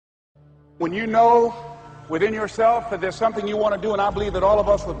When you know within yourself that there's something you want to do, and I believe that all of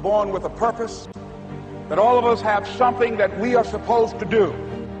us were born with a purpose, that all of us have something that we are supposed to do,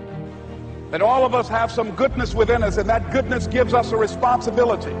 that all of us have some goodness within us, and that goodness gives us a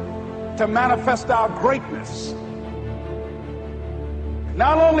responsibility to manifest our greatness.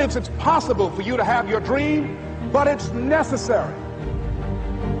 Not only is it possible for you to have your dream, but it's necessary.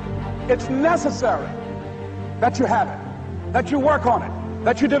 It's necessary that you have it, that you work on it,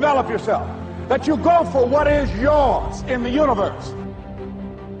 that you develop yourself, that you go for what is yours in the universe.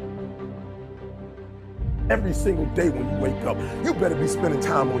 Every single day when you wake up, you better be spending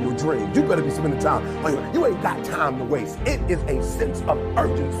time on your dreams. You better be spending time on you ain't got time to waste. It is a sense of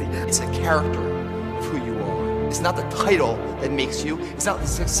urgency. It's a character of who you are. It's not the title that makes you. It's not the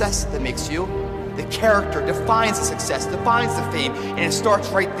success that makes you. The character defines the success, defines the fame, and it starts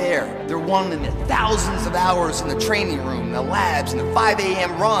right there. They're won in the thousands of hours in the training room, in the labs, in the 5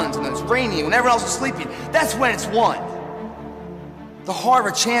 a.m. runs, and it's raining, when everyone else is sleeping. That's when it's won. The heart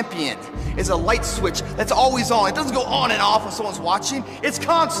of a champion is a light switch that's always on. It doesn't go on and off when someone's watching. It's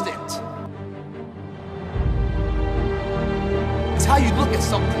constant. It's how you look at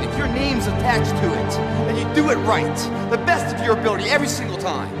something. If your name's attached to it, then you do it right. The best of your ability every single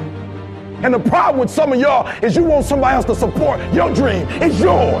time. And the problem with some of y'all is you want somebody else to support your dream. It's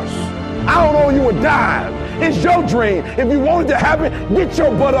yours. I don't owe you a dime. It's your dream. If you want it to happen, get your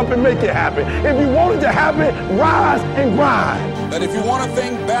butt up and make it happen. If you want it to happen, rise and grind. That if you want a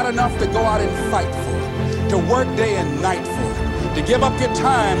thing bad enough to go out and fight for it, to work day and night for it, to give up your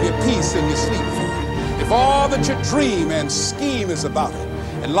time, your peace, and your sleep for it, if all that you dream and scheme is about it,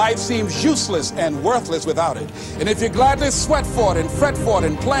 and life seems useless and worthless without it, and if you gladly sweat for it and fret for it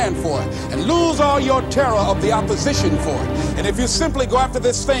and plan for it and lose all your terror of the opposition for it, and if you simply go after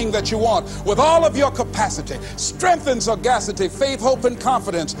this thing that you want with all of your capacity, strength and sagacity, faith, hope, and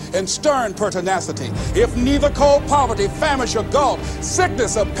confidence, and stern pertinacity, if neither cold poverty, famish, or gulf,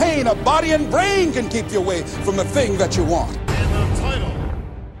 sickness, or pain, or body and brain can keep you away from the thing that you want. And the title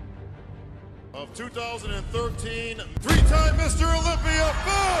of 2013, three-time Mr. Olympia,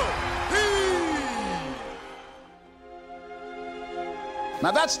 Phil Heath.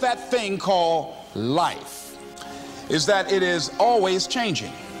 Now that's that thing called life, is that it is always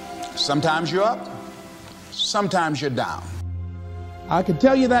changing. Sometimes you're up, sometimes you're down. I can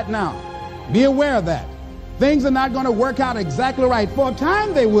tell you that now. Be aware of that. Things are not going to work out exactly right. For a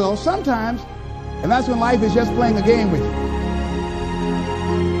time they will, sometimes, and that's when life is just playing a game with you.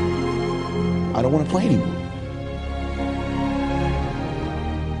 I don't want to play anymore.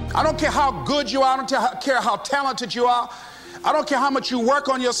 I don't care how good you are. I don't care how talented you are. I don't care how much you work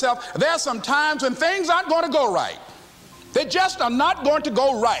on yourself. There are some times when things aren't going to go right. They just are not going to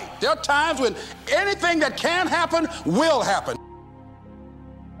go right. There are times when anything that can happen will happen.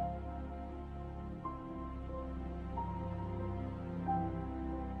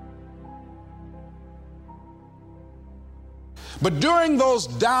 But during those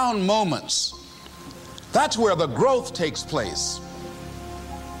down moments, that's where the growth takes place.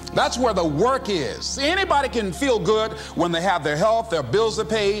 That's where the work is. See, anybody can feel good when they have their health, their bills are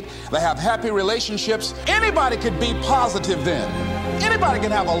paid, they have happy relationships. Anybody could be positive then. Anybody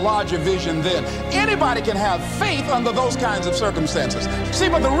can have a larger vision then. Anybody can have faith under those kinds of circumstances. See,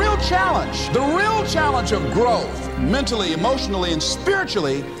 but the real challenge of growth, mentally, emotionally, and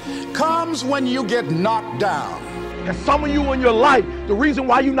spiritually, comes when you get knocked down. And some of you in your life, the reason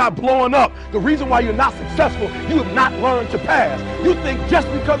why you're not blowing up, the reason why you're not successful, you have not learned to pass. You think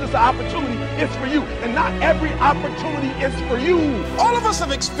just because it's an opportunity, it's for you. And not every opportunity is for you. All of us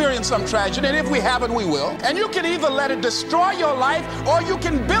have experienced some tragedy, and if we haven't, we will. And you can either let it destroy your life, or you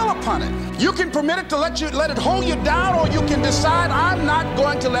can build upon it. You can permit it to let it hold you down, or you can decide, I'm not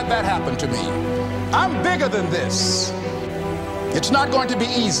going to let that happen to me. I'm bigger than this. It's not going to be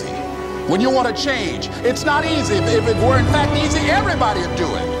easy. When you want to change, it's not easy. If it were in fact easy, everybody would do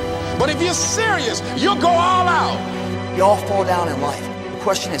it. But if you're serious, you'll go all out. We all fall down in life. The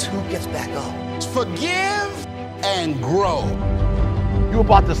question is, who gets back up? Forgive and grow. You're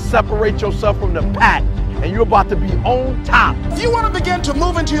about to separate yourself from the pack, and you're about to be on top. If you want to begin to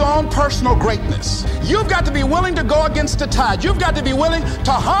move into your own personal greatness, you've got to be willing to go against the tide. You've got to be willing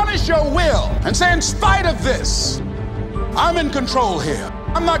to harness your will and say, in spite of this, I'm in control here.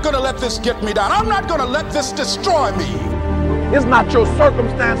 I'm not going to let this get me down. I'm not going to let this destroy me. It's not your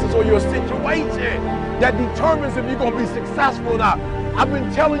circumstances or your situation that determines if you're going to be successful or not. I've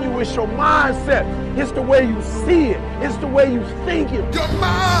been telling you, it's your mindset. It's the way you see it. It's the way you think it. Your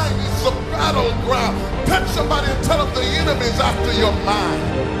mind is a battleground. Touch somebody and tell them the enemy's after your mind.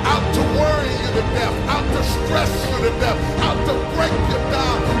 Out to worry you to death. Out to stress you to death. Out to break you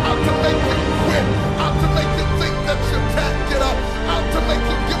down. Out to make you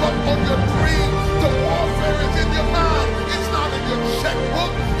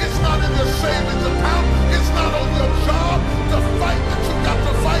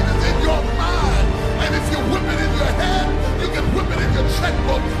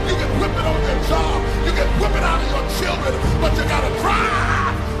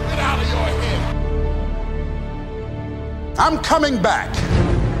coming back.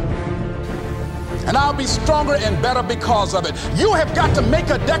 And I'll be stronger and better because of it. You have got to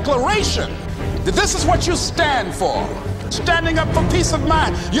make a declaration that this is what you stand for. Standing up for peace of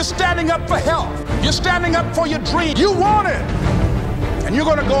mind. You're standing up for health. You're standing up for your dream. You want it. And you're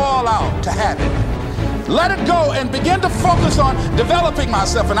going to go all out to have it. Let it go and begin to focus on developing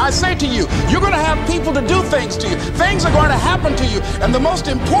myself. And I say to you, you're going to have people to do things to you. Things are going to happen to you. And the most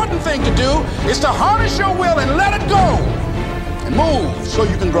important thing to do is to harness your will and let it go. And move so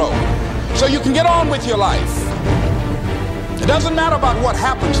you can grow. So you can get on with your life. It doesn't matter about what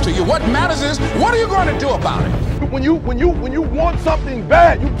happens to you. What matters is, what are you going to do about it? When you want something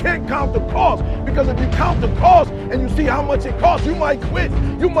bad, you can't count the cost, because if you count the cost and you see how much it costs, you might quit,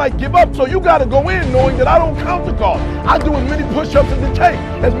 you might give up. So you got to go in knowing that I don't count the cost. I do as many push-ups as it takes,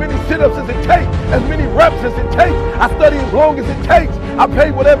 as many sit-ups as it takes, as many reps as it takes. I study as long as it takes. I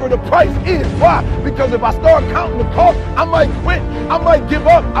pay whatever the price is. Why? Because if I start counting the cost, I might quit, I might give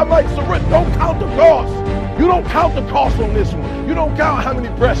up, I might surrender. Don't count the cost. You don't count the cost on this one. You don't count how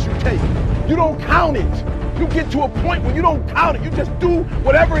many breaths you take. You don't count it. You get to a point where you don't count it. You just do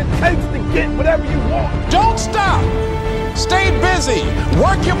whatever it takes to get whatever you want. Don't stop. Stay busy.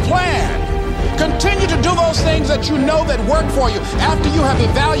 Work your plan. Continue to do those things that you know that work for you after you have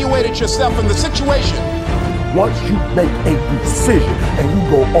evaluated yourself in the situation. Once you make a decision and you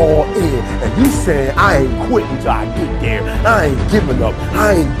go all in and you saying, I ain't quitting till I get there, I ain't giving up,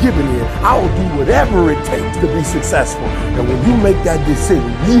 I ain't giving in, I'll do whatever it takes to be successful. And when you make that decision,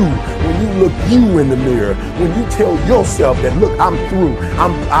 when you look you in the mirror, when you tell yourself that, look, I'm through,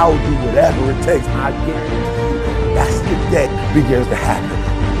 I'll do whatever it takes, I guarantee you, that's the that begins to happen.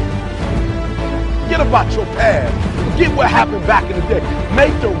 Forget about your past. Forget what happened back in the day.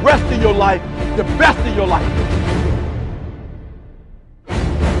 Make the rest of your life the best of your life.